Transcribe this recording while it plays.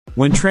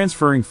When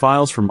transferring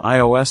files from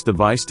iOS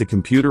device to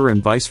computer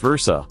and vice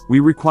versa, we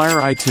require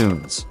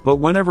iTunes. But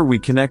whenever we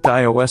connect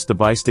iOS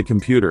device to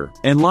computer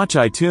and launch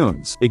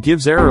iTunes, it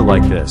gives error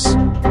like this,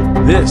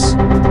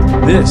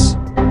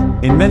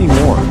 and many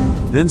more.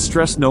 Then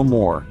stress no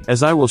more,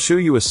 as I will show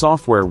you a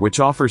software which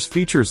offers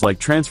features like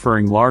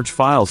transferring large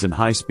files in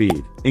high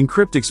speed,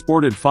 encrypt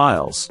exported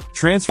files,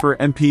 transfer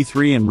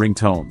MP3 and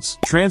ringtones,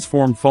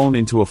 transform phone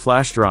into a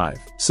flash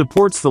drive,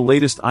 supports the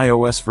latest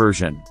iOS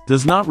version,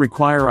 does not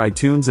require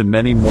iTunes and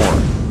many more.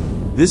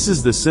 This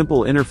is the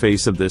simple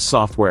interface of this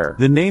software.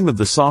 The name of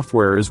the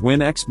software is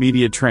WinX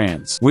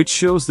MediaTrans, which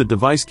shows the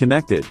device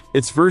connected,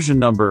 its version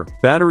number,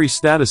 battery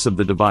status of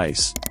the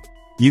device.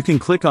 You can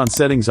click on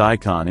settings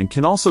icon and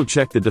can also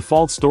check the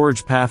default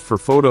storage path for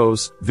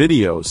photos,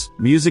 videos,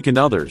 music and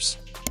others.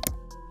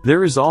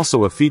 There is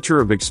also a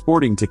feature of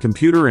exporting to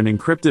computer in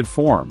encrypted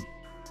form.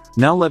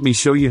 Now let me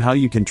show you how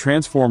you can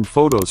transform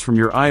photos from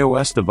your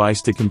iOS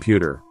device to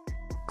computer.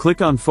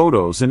 Click on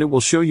photos and it will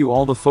show you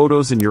all the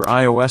photos in your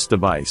iOS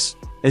device.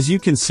 As you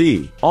can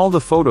see, all the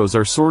photos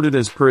are sorted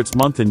as per its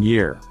month and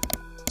year.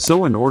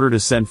 So in order to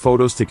send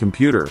photos to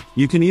computer,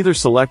 you can either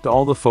select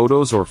all the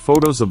photos or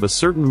photos of a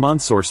certain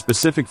months or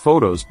specific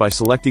photos by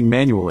selecting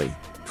manually.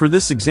 For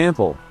this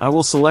example, I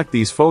will select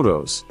these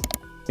photos.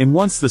 And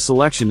once the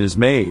selection is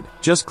made,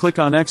 just click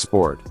on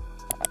export.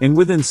 And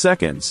within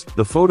seconds,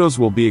 the photos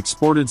will be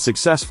exported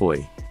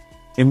successfully.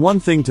 And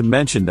one thing to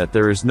mention that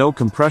there is no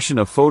compression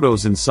of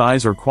photos in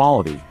size or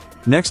quality.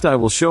 Next I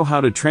will show how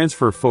to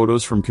transfer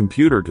photos from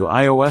computer to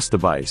iOS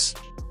device.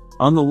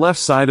 On the left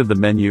side of the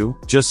menu,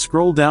 just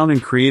scroll down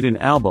and create an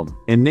album,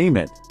 and name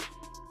it.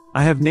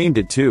 I have named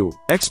it to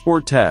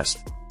Export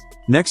Test.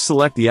 Next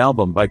select the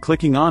album by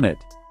clicking on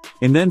it.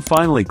 And then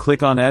finally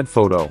click on Add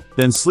Photo,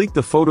 then select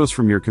the photos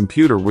from your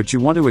computer which you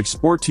want to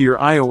export to your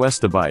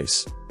iOS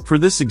device. For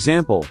this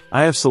example,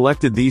 I have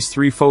selected these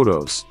 3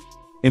 photos.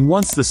 And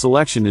once the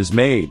selection is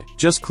made,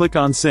 just click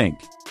on Sync.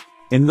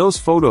 And those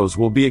photos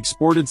will be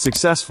exported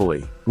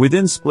successfully,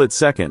 within split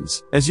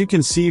seconds, as you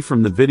can see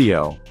from the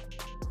video.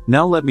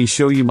 Now let me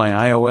show you my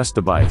iOS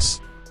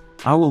device.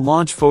 I will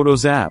launch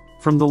Photos app.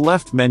 From the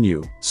left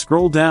menu,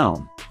 scroll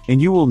down,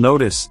 and you will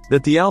notice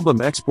that the album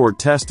export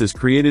test is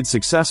created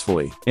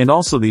successfully, and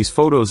also these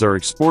photos are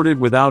exported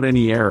without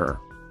any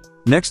error.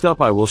 Next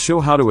up I will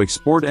show how to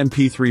export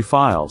MP3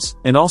 files,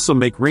 and also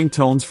make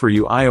ringtones for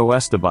your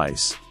iOS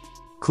device.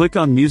 Click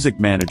on Music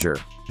Manager,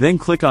 then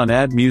click on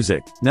Add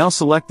Music. Now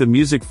select the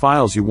music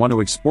files you want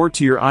to export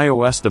to your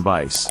iOS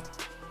device.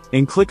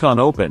 And click on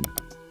Open.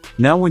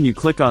 Now when you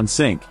click on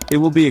Sync, it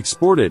will be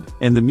exported,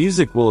 and the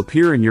music will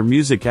appear in your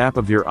music app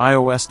of your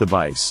iOS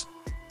device.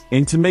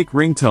 And to make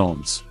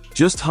ringtones,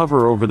 just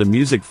hover over the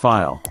music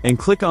file, and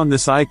click on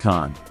this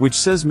icon, which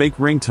says Make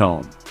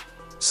Ringtone.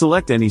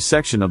 Select any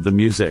section of the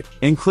music,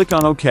 and click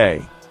on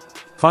OK.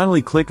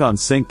 Finally click on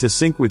Sync to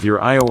sync with your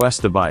iOS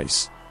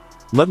device.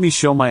 Let me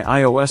show my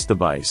iOS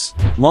device.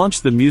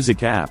 Launch the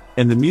music app,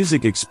 and the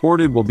music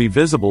exported will be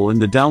visible in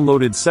the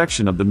downloaded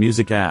section of the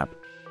music app.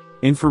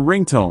 And for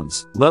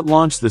ringtones, let's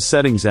launch the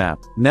settings app,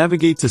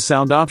 navigate to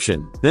sound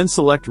option, then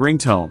select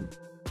ringtone.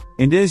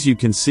 And as you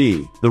can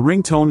see, the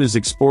ringtone is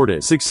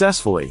exported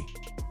successfully.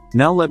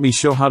 Now let me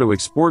show how to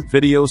export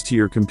videos to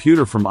your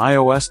computer from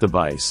iOS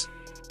device.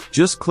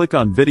 Just click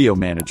on Video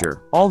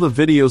Manager. All the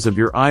videos of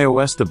your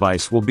iOS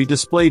device will be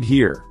displayed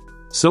here.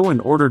 So in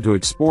order to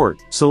export,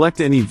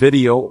 select any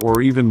video or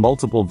even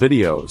multiple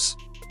videos.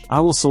 I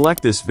will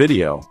select this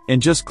video,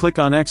 and just click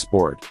on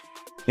Export.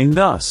 And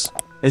thus,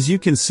 as you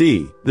can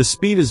see, the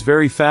speed is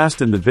very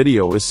fast and the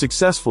video is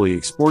successfully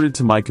exported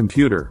to my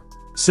computer.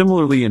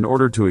 Similarly, in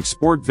order to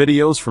export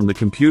videos from the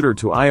computer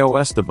to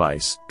iOS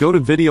device, go to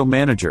Video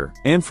Manager,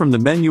 and from the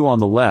menu on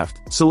the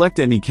left, select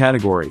any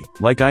category,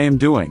 like I am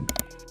doing.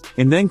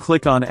 And then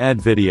click on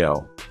Add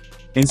Video.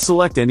 And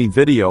select any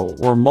video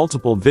or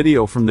multiple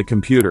video from the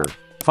computer.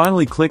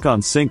 Finally click on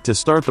Sync to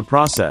start the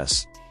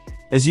process.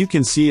 As you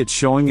can see, it's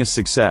showing a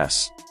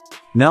success.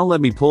 Now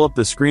let me pull up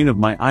the screen of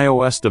my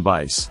iOS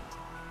device.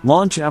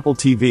 Launch Apple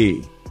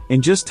TV,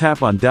 and just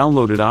tap on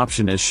Downloaded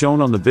option as shown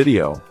on the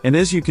video, and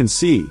as you can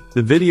see,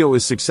 the video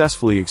is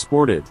successfully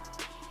exported.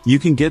 You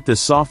can get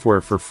this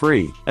software for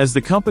free, as the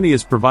company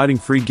is providing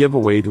free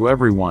giveaway to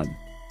everyone.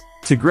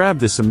 To grab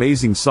this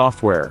amazing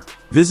software,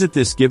 visit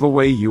this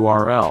giveaway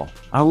URL.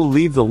 I will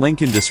leave the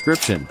link in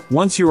description.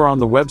 Once you are on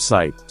the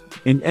website,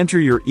 and enter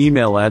your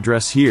email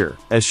address here,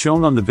 as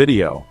shown on the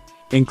video,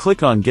 and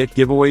click on Get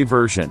Giveaway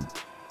Version.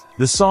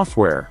 The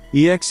software,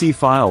 exe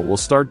file will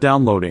start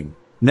downloading.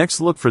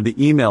 Next look for the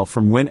email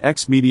from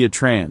WinX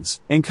MediaTrans,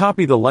 and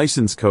copy the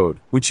license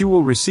code, which you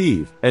will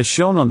receive, as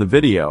shown on the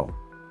video.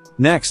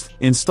 Next,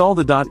 install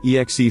the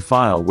 .exe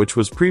file which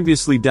was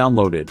previously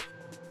downloaded.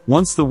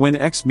 Once the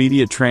WinX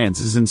MediaTrans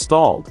is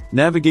installed,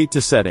 navigate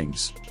to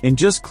Settings, and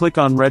just click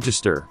on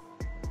Register.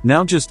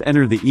 Now just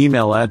enter the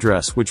email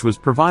address which was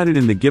provided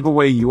in the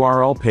giveaway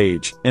URL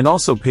page, and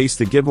also paste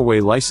the giveaway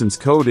license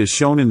code as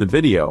shown in the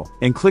video,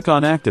 and click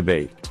on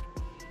Activate.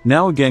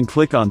 Now again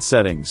click on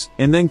Settings,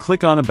 and then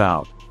click on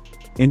About.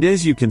 And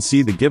as you can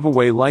see, the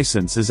giveaway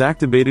license is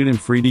activated and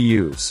free to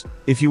use.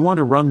 If you want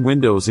to run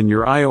Windows in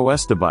your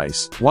iOS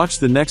device, watch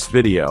the next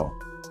video.